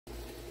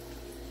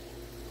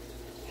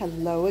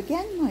Hello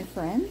again, my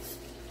friends.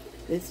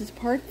 This is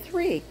part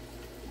 3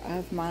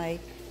 of my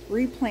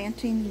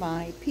replanting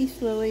my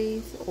peace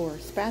lilies or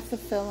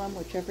spathiphyllum,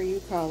 whichever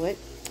you call it.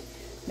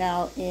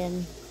 Now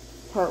in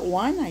part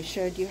 1 I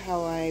showed you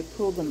how I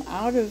pulled them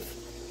out of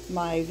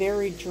my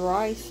very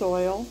dry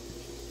soil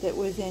that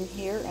was in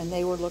here, and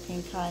they were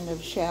looking kind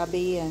of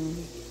shabby and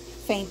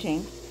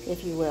fainting,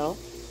 if you will,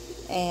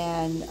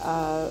 and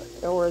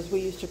or as we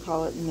used to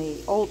call it in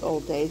the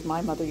old days,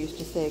 my mother used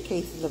to say,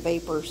 cases of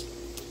vapors,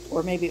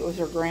 or maybe it was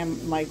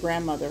my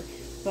grandmother.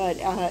 But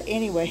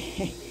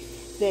anyway,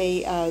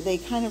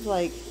 they kind of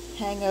like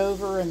hang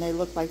over and they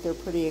look like they're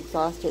pretty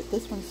exhausted.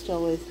 This one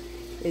still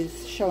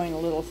is showing a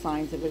little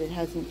signs of it. It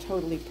hasn't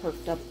totally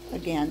perked up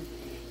again.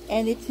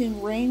 And it's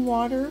in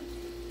rainwater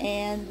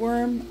and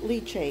worm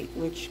leachate,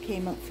 which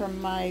came up from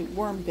my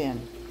worm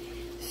bin.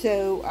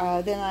 So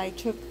then I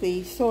took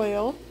the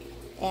soil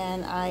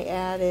and I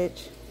added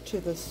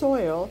to the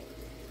soil,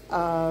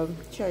 I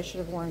should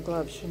have worn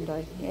gloves, shouldn't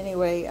I?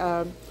 Anyway,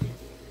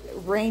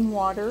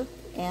 rainwater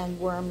and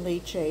worm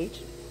leachate,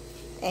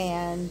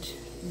 and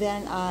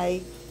then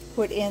I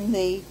put in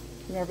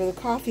remember the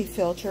coffee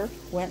filter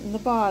went in the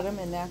bottom,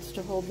 and that's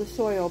to hold the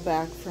soil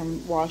back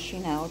from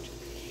washing out.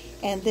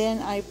 And then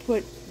I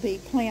put the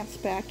plants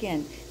back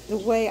in. The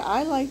way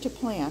I like to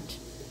plant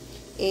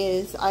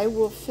is I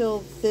will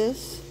fill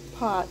this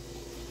pot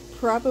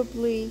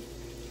probably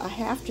a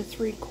half to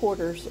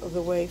 3/4 of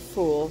the way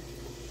full,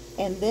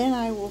 and then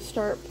I will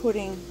start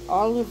putting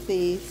all of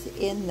these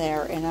in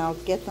there, and I'll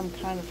get them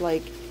kind of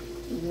like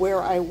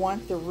where I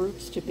want the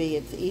roots to be.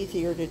 It's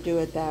easier to do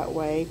it that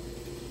way,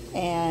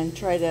 and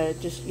try to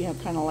just,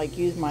 kind of like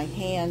use my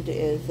hand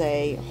as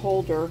a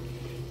holder,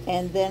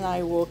 and then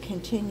I will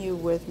continue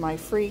with my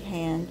free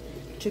hand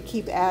to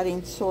keep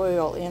adding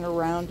soil in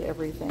around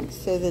everything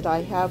so that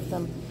I have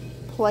them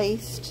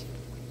placed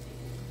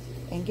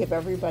and give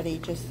everybody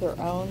just their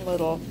own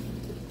little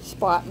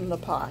spot in the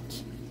pot.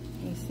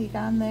 Can you see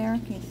down there?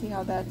 Can you see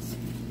how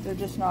they're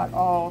just not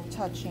all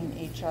touching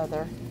each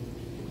other?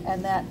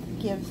 And that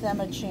gives them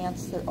a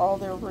chance that all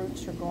their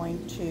roots are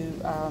going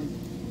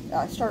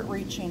to start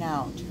reaching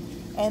out.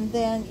 And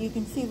then you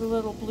can see the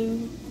little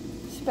blue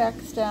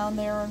specks down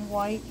there in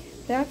white.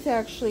 That's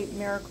actually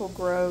Miracle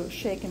Grow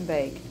Shake and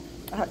Bake.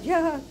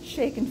 Yeah,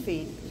 shake and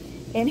feed.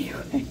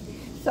 Anyway,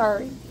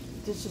 sorry,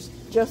 this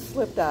just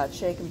slipped out.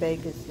 Shake and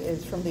Bake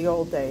is from the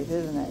old days,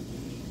 isn't it?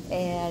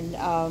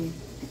 And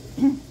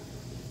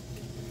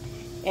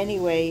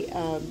anyway,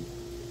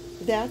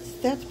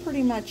 that's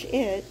pretty much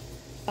it.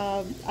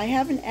 I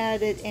haven't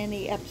added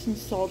any Epsom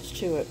salts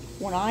to it.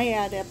 When I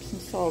add Epsom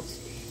salts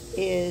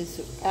is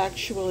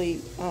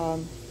actually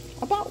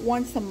about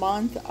once a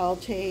month. I'll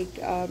take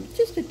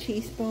just a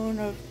teaspoon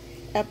of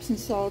Epsom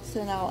salts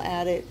and I'll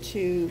add it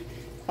to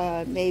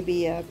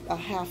maybe a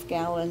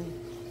half-gallon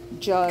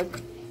jug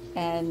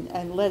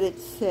and let it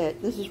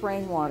sit. This is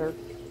rainwater,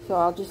 so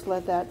I'll just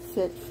let that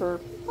sit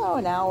for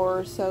an hour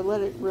or so,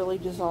 let it really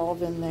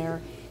dissolve in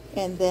there,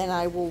 and then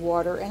I will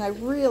water. And I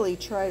really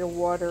try to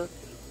water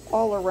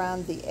all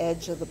around the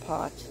edge of the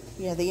pot,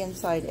 the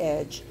inside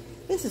edge.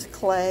 This is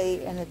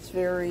clay and it's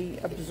very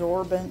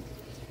absorbent,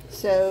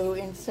 so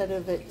instead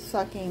of it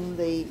sucking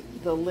the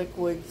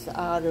liquids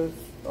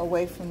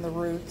away from the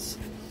roots,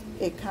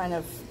 it kind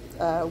of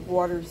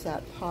waters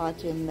that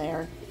pot in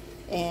there.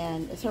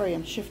 And sorry,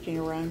 I'm shifting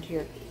around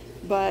here,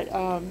 but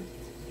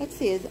let's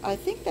see, I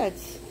think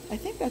that's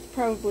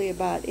probably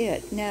about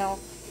it. Now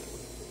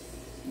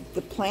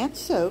the plants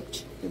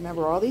soaked,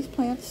 remember all these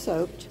plants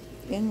soaked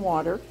in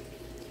water,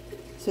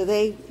 so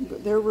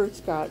their roots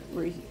got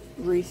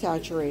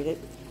resaturated,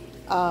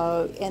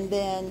 and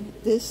then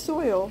this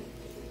soil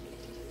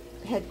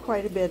had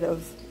quite a bit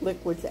of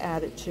liquids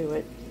added to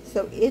it,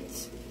 so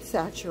it's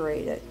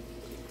saturated.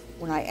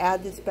 When I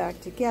add this back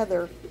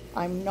together,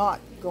 I'm not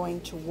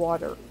going to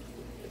water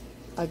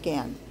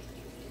again.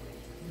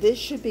 This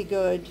should be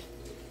good,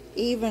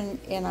 even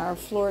in our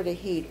Florida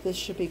heat, this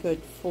should be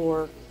good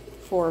for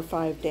 4 or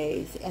 5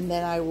 days, and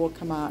then I will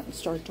come out and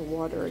start to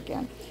water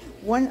again.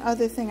 One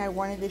other thing I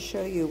wanted to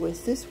show you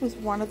was this was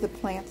one of the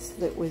plants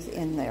that was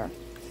in there.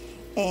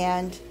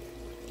 And,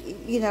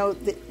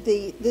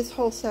 this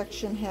whole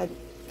section had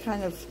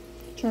kind of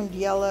turned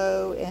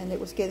yellow, and it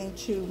was getting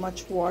too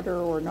much water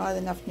or not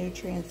enough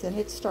nutrients, and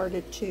it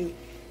started to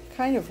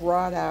kind of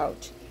rot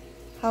out.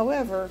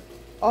 However,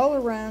 all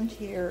around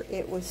here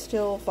it was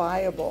still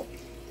viable,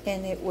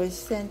 and it was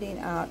sending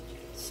out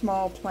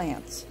small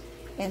plants.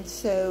 And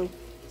so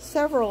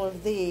several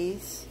of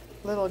these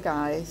little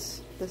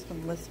guys, this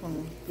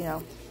one,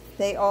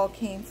 they all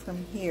came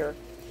from here.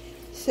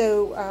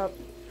 So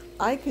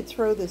I could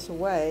throw this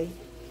away,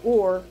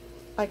 or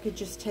I could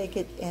just take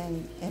it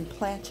and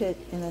plant it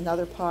in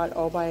another pot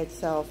all by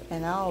itself,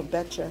 and I'll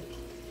betcha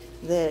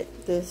that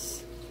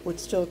this would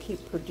still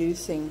keep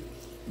producing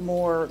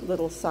more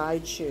little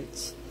side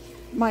shoots.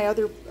 My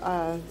other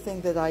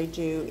thing that I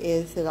do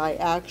is that I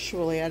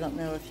don't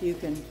know if you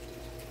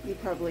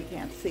probably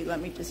can't see.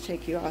 Let me just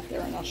take you out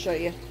there and I'll show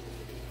you.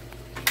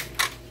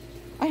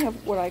 I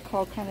have what I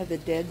call kind of the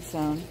dead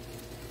zone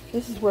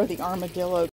This is where the armadillo